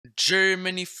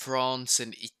Germany, France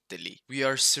and Italy. We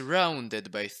are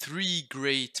surrounded by three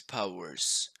great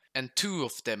powers, and two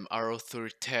of them are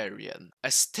authoritarian.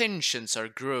 As tensions are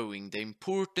growing, the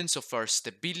importance of our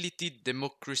stability,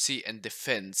 democracy and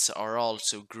defense are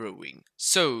also growing.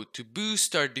 So, to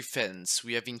boost our defense,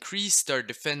 we have increased our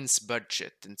defense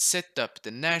budget and set up the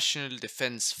National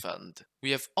Defense Fund. We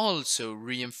have also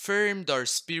reaffirmed our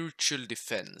spiritual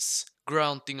defense,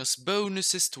 granting us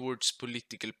bonuses towards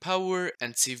political power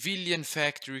and civilian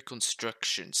factory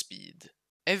construction speed.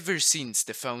 Ever since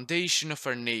the foundation of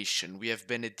our nation, we have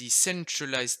been a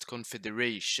decentralized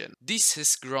confederation. This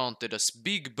has granted us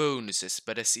big bonuses,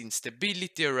 but as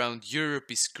instability around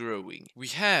Europe is growing, we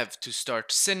have to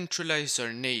start centralize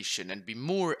our nation and be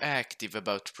more active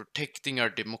about protecting our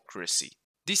democracy.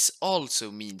 This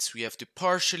also means we have to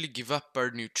partially give up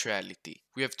our neutrality.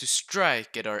 We have to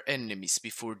strike at our enemies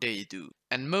before they do.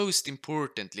 And most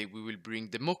importantly, we will bring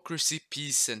democracy,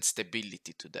 peace and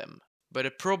stability to them. But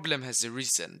a problem has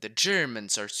arisen. The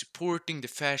Germans are supporting the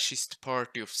fascist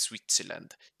party of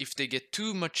Switzerland. If they get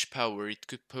too much power, it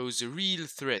could pose a real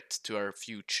threat to our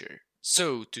future.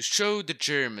 So, to show the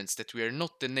Germans that we are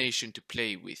not the nation to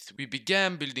play with, we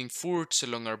began building forts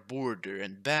along our border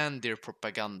and banned their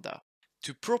propaganda.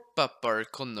 To prop up our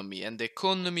economy and the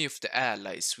economy of the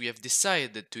Allies, we have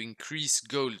decided to increase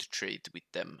gold trade with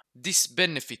them. This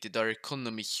benefited our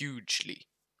economy hugely.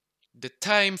 The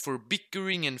time for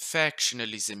bickering and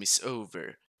factionalism is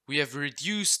over. We have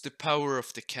reduced the power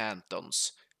of the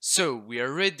cantons. So we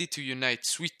are ready to unite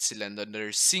Switzerland under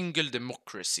a single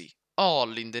democracy,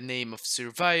 all in the name of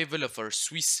survival of our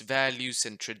Swiss values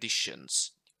and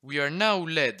traditions. We are now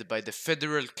led by the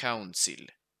Federal Council,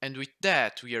 and with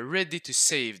that we are ready to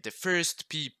save the first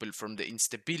people from the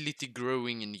instability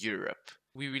growing in Europe.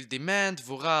 We will demand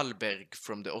Vorarlberg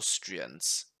from the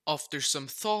Austrians. After some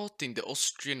thought in the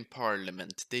Austrian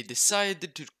parliament, they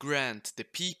decided to grant the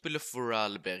people of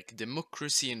Vorarlberg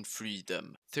democracy and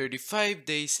freedom. 35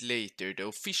 days later, the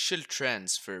official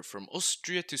transfer from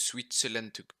Austria to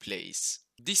Switzerland took place.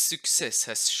 This success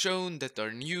has shown that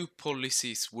our new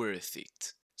policy is worth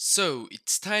it. So,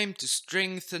 it's time to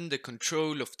strengthen the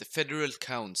control of the Federal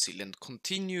Council and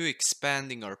continue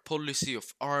expanding our policy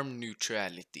of armed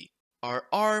neutrality. Our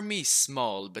army is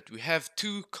small, but we have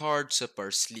two cards up our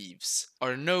sleeves.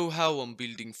 Our know-how on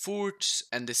building forts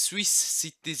and the Swiss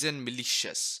citizen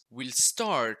militias. We'll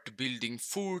start building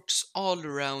forts all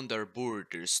around our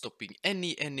borders, stopping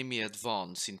any enemy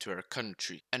advance into our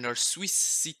country. And our Swiss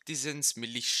citizens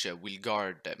militia will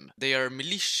guard them. They are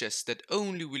militias that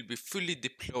only will be fully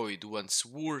deployed once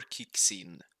war kicks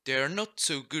in. They are not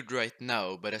so good right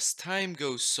now, but as time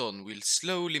goes on, we'll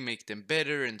slowly make them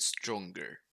better and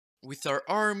stronger. With our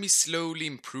army slowly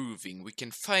improving, we can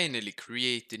finally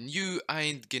create a new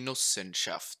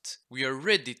Eidgenossenschaft. We are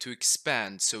ready to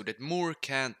expand so that more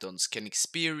cantons can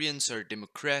experience our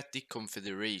democratic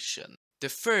confederation. The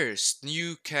first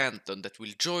new canton that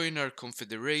will join our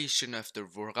confederation after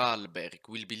Vorarlberg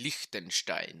will be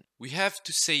Liechtenstein. We have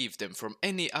to save them from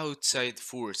any outside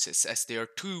forces as they are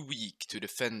too weak to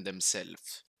defend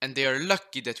themselves. And they are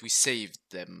lucky that we saved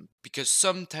them, because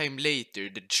sometime later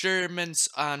the Germans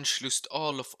anschlussed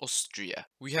all of Austria.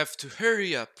 We have to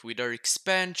hurry up with our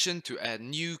expansion to add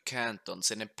new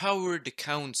cantons and empower the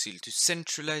council to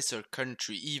centralize our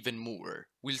country even more.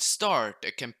 We'll start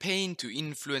a campaign to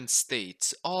influence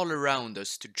states all around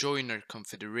us to join our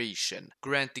confederation,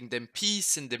 granting them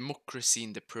peace and democracy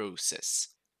in the process.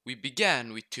 We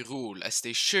began with Tyrol as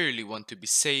they surely want to be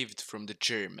saved from the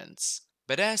Germans.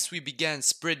 But as we began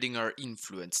spreading our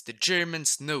influence, the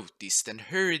Germans noticed and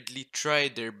hurriedly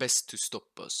tried their best to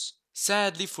stop us.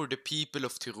 Sadly for the people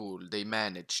of Tyrol, they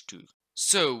managed to.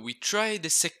 So we tried a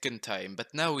second time,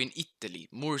 but now in Italy,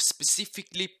 more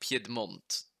specifically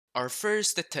Piedmont. Our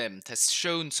first attempt has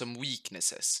shown some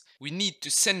weaknesses. We need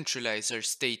to centralize our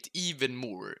state even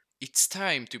more. It's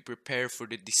time to prepare for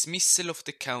the dismissal of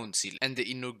the council and the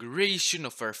inauguration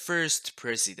of our first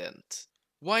president.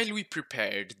 While we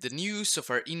prepared, the news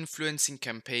of our influencing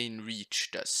campaign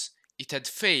reached us. It had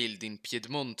failed in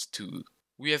Piedmont too.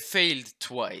 We have failed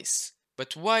twice.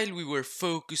 But while we were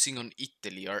focusing on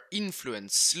Italy, our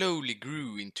influence slowly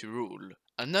grew in Tyrol.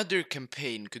 Another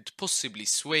campaign could possibly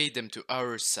sway them to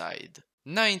our side.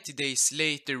 90 days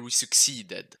later we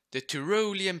succeeded. The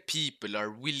Tyrolean people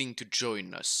are willing to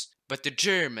join us. But the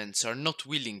Germans are not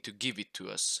willing to give it to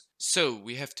us. So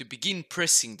we have to begin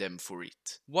pressing them for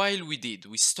it. While we did,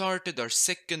 we started our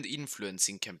second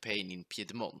influencing campaign in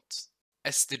Piedmont.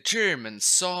 As the Germans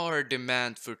saw our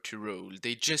demand for Tyrol,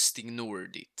 they just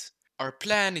ignored it. Our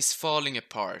plan is falling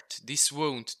apart, this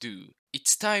won't do.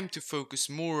 It's time to focus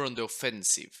more on the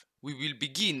offensive. We will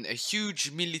begin a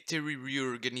huge military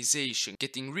reorganization,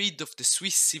 getting rid of the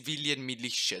Swiss civilian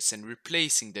militias and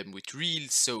replacing them with real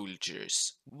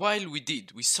soldiers. While we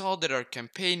did, we saw that our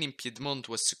campaign in Piedmont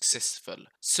was successful,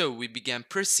 so we began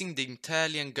pressing the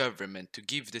Italian government to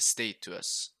give the state to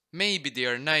us. Maybe they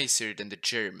are nicer than the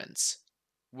Germans.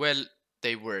 Well,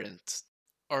 they weren't.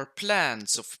 Our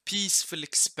plans of peaceful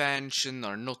expansion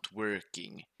are not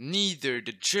working. Neither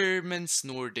the Germans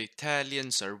nor the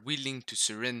Italians are willing to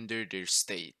surrender their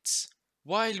states.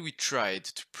 While we tried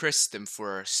to press them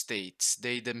for our states,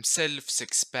 they themselves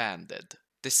expanded.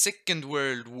 The Second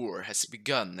World War has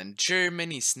begun and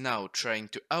Germany is now trying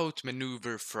to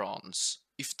outmaneuver France.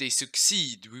 If they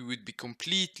succeed, we would be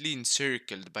completely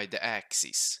encircled by the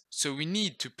Axis. So we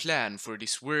need to plan for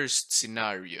this worst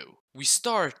scenario. We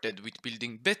started with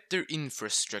building better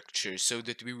infrastructure so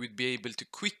that we would be able to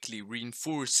quickly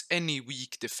reinforce any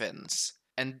weak defense,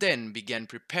 and then began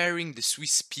preparing the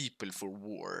Swiss people for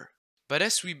war. But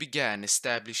as we began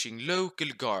establishing local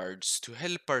guards to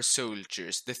help our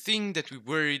soldiers, the thing that we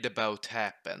worried about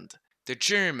happened. The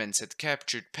Germans had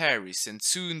captured Paris and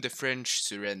soon the French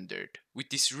surrendered. With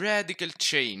this radical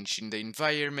change in the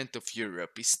environment of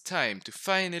Europe, it's time to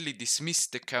finally dismiss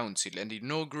the council and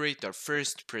inaugurate our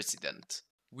first president.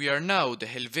 We are now the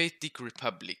Helvetic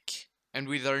Republic, and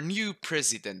with our new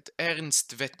president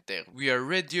Ernst Wetter, we are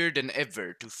readier than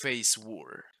ever to face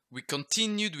war. We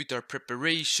continued with our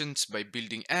preparations by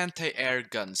building anti-air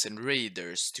guns and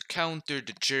radars to counter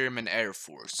the German Air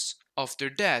Force. After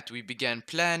that, we began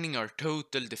planning our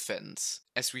total defense.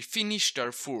 As we finished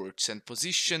our forts and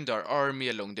positioned our army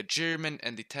along the German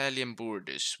and Italian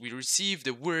borders, we received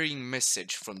a worrying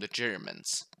message from the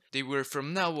Germans. They were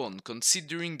from now on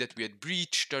considering that we had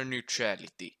breached our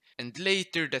neutrality, and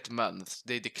later that month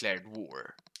they declared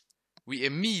war. We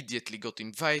immediately got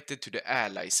invited to the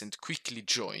Allies and quickly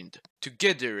joined,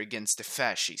 together against the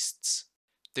fascists.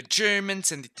 The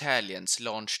Germans and Italians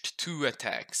launched 2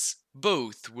 attacks.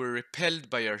 Both were repelled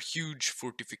by our huge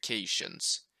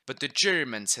fortifications, but the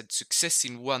Germans had success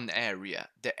in one area,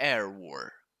 the air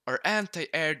war. Our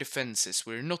anti-air defenses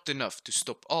were not enough to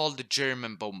stop all the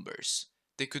German bombers.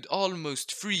 They could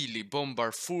almost freely bomb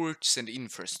our forts and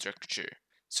infrastructure.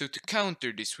 So to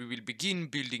counter this, we will begin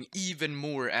building even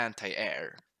more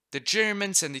anti-air. The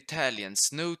Germans and Italians,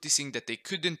 noticing that they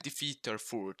couldn't defeat our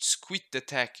forts, quit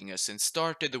attacking us and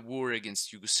started a war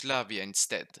against Yugoslavia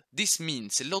instead. This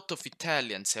means a lot of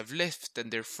Italians have left and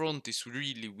their front is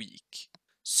really weak.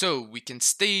 So we can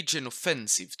stage an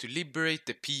offensive to liberate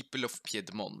the people of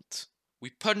Piedmont. We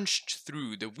punched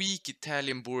through the weak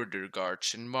Italian border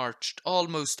guards and marched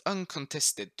almost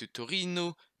uncontested to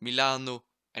Torino, Milano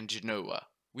and Genoa.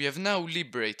 We have now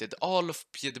liberated all of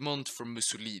Piedmont from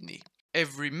Mussolini.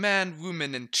 Every man,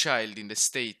 woman and child in the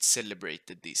state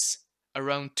celebrated this.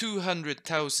 Around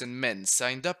 200,000 men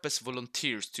signed up as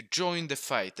volunteers to join the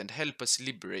fight and help us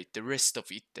liberate the rest of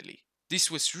Italy.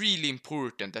 This was really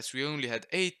important as we only had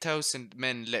 8,000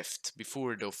 men left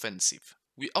before the offensive.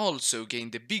 We also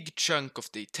gained a big chunk of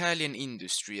the Italian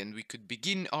industry and we could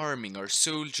begin arming our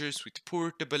soldiers with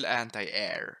portable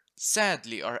anti-air.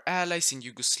 Sadly, our allies in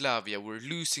Yugoslavia were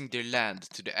losing their land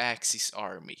to the Axis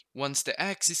army. Once the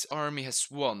Axis army has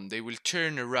won, they will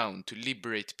turn around to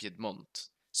liberate Piedmont.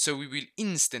 So we will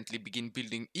instantly begin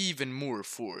building even more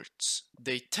forts.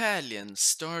 The Italians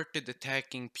started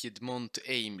attacking Piedmont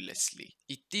aimlessly.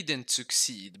 It didn't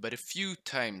succeed, but a few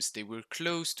times they were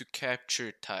close to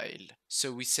capture Tile.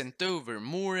 So we sent over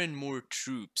more and more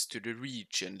troops to the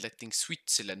region, letting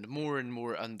Switzerland more and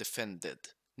more undefended.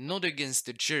 Not against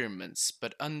the Germans,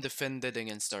 but undefended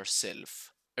against ourselves.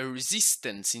 A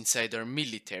resistance inside our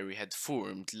military had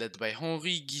formed, led by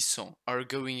Henri Guisson, are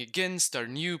going against our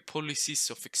new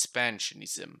policies of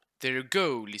expansionism. Their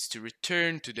goal is to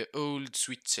return to the old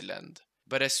Switzerland.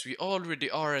 But as we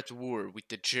already are at war with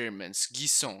the Germans,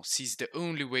 Guisson sees the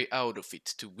only way out of it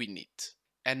to win it.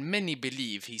 And many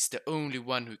believe he's the only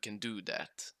one who can do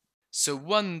that. So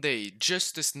one day,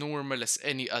 just as normal as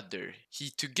any other, he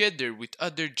together with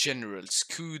other generals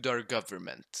couped our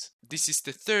government. This is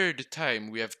the 3rd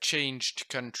time we have changed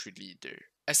country leader.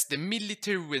 As the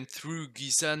military went through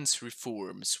Guisan's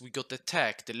reforms, we got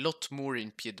attacked a lot more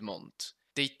in Piedmont.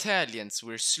 The Italians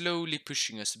were slowly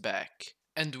pushing us back,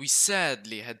 and we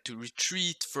sadly had to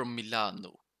retreat from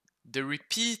Milano. The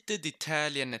repeated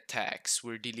Italian attacks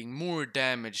were dealing more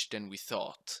damage than we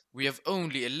thought. We have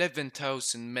only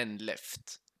 11,000 men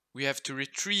left. We have to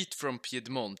retreat from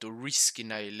Piedmont or risk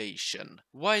annihilation.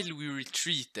 While we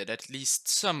retreated, at least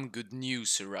some good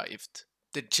news arrived.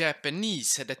 The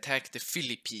Japanese had attacked the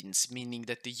Philippines, meaning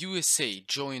that the USA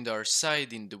joined our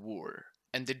side in the war.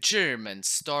 and the Germans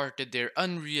started their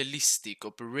unrealistic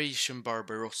Operation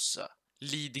Barbarossa,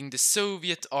 leading the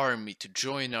Soviet army to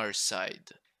join our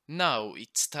side. Now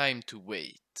it's time to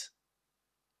wait.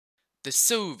 The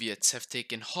Soviets have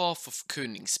taken half of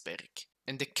Königsberg,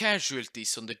 and the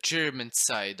casualties on the German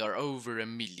side are over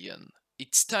 1,000,000.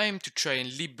 It's time to try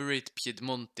and liberate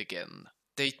Piedmont again.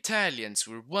 The Italians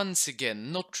were once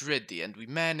again not ready and we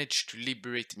managed to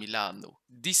liberate Milano.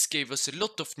 This gave us a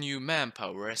lot of new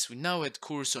manpower as we now had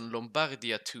course on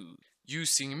Lombardia too.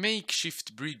 Using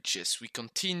makeshift bridges, we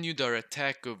continued our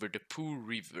attack over the Po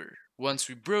River. Once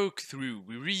we broke through,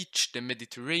 we reached the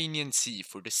Mediterranean Sea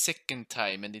for the second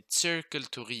time and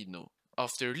encircled Torino.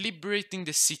 After liberating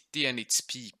the city and its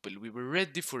people, we were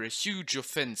ready for a huge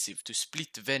offensive to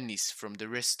split Venice from the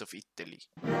rest of Italy.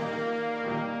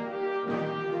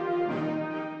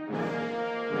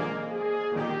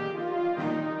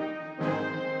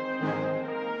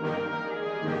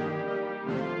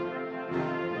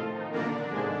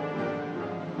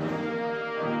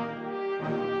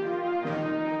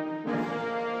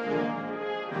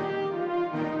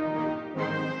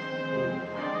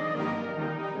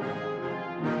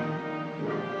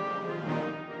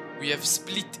 We have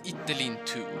split Italy in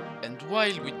two, and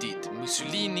while we did,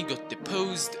 Mussolini got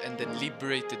deposed and then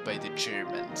liberated by the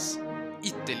Germans.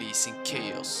 Italy is in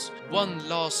chaos. One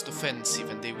last offensive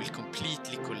and they will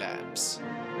completely collapse.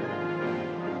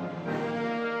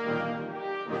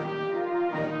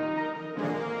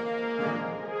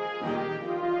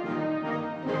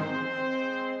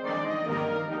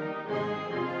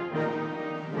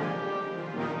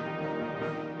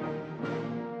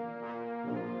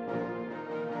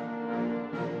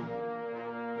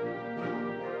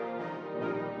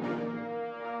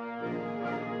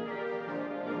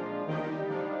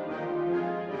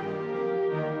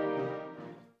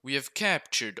 We have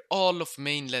captured all of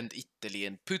mainland Italy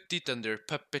and put it under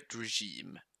puppet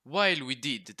regime. While we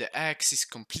did, the Axis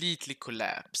completely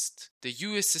collapsed. The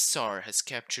USSR has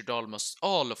captured almost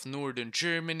all of northern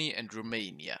Germany and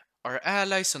Romania. Our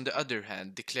allies, on the other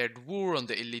hand, declared war on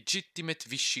the illegitimate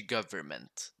Vichy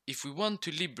government. If we want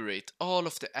to liberate all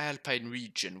of the Alpine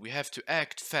region, we have to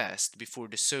act fast before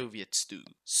the Soviets do.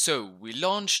 So, we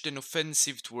launched an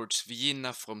offensive towards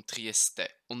Vienna from Trieste.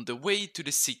 On the way to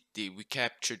the city, we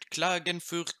captured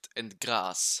Klagenfurt and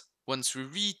Graz. Once we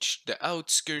reached the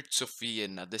outskirts of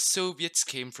Vienna, the Soviets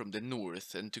came from the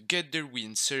north and together we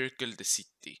encircled the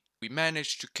city. We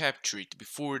managed to capture it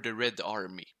before the Red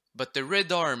Army. But the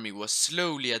Red Army was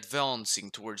slowly advancing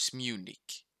towards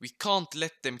Munich. We can't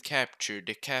let them capture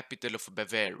the capital of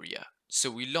Bavaria.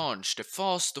 So we launched a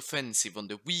fast offensive on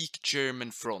the weak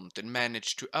German front and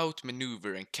managed to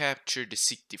outmaneuver and capture the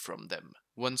city from them.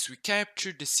 Once we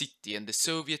captured the city and the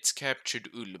Soviets captured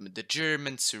Ulm, the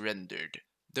Germans surrendered.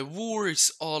 The war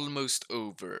is almost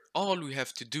over. All we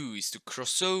have to do is to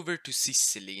cross over to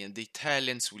Sicily and the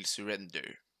Italians will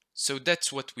surrender. So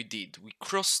that's what we did. We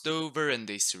crossed over and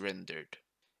they surrendered.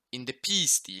 In the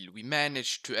peace deal, we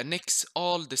managed to annex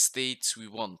all the states we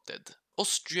wanted.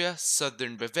 Austria,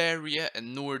 southern Bavaria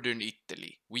and northern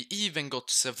Italy. We even got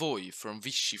Savoy from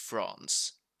Vichy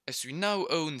France. As we now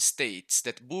own states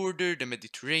that border the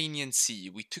Mediterranean Sea,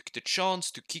 we took the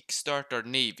chance to kickstart our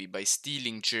navy by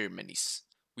stealing Germany's.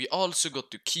 We also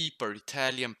got to keep our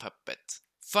Italian puppet.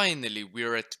 Finally, we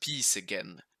are at peace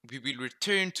again. We will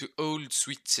return to old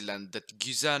Switzerland that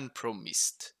Guisan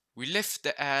promised. We left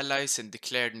the Allies and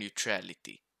declared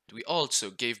neutrality. We also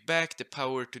gave back the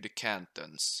power to the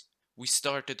cantons. We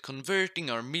started converting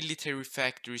our military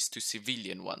factories to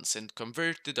civilian ones and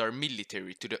converted our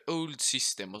military to the old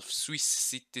system of Swiss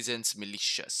citizens'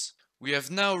 militias. We have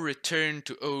now returned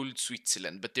to old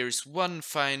Switzerland, but there is one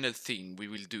final thing we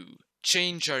will do.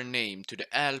 Change our name to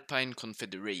the Alpine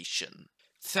Confederation.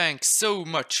 Thanks so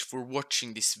much for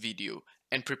watching this video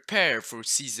and prepare for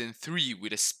season 3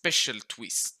 with a special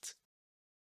twist.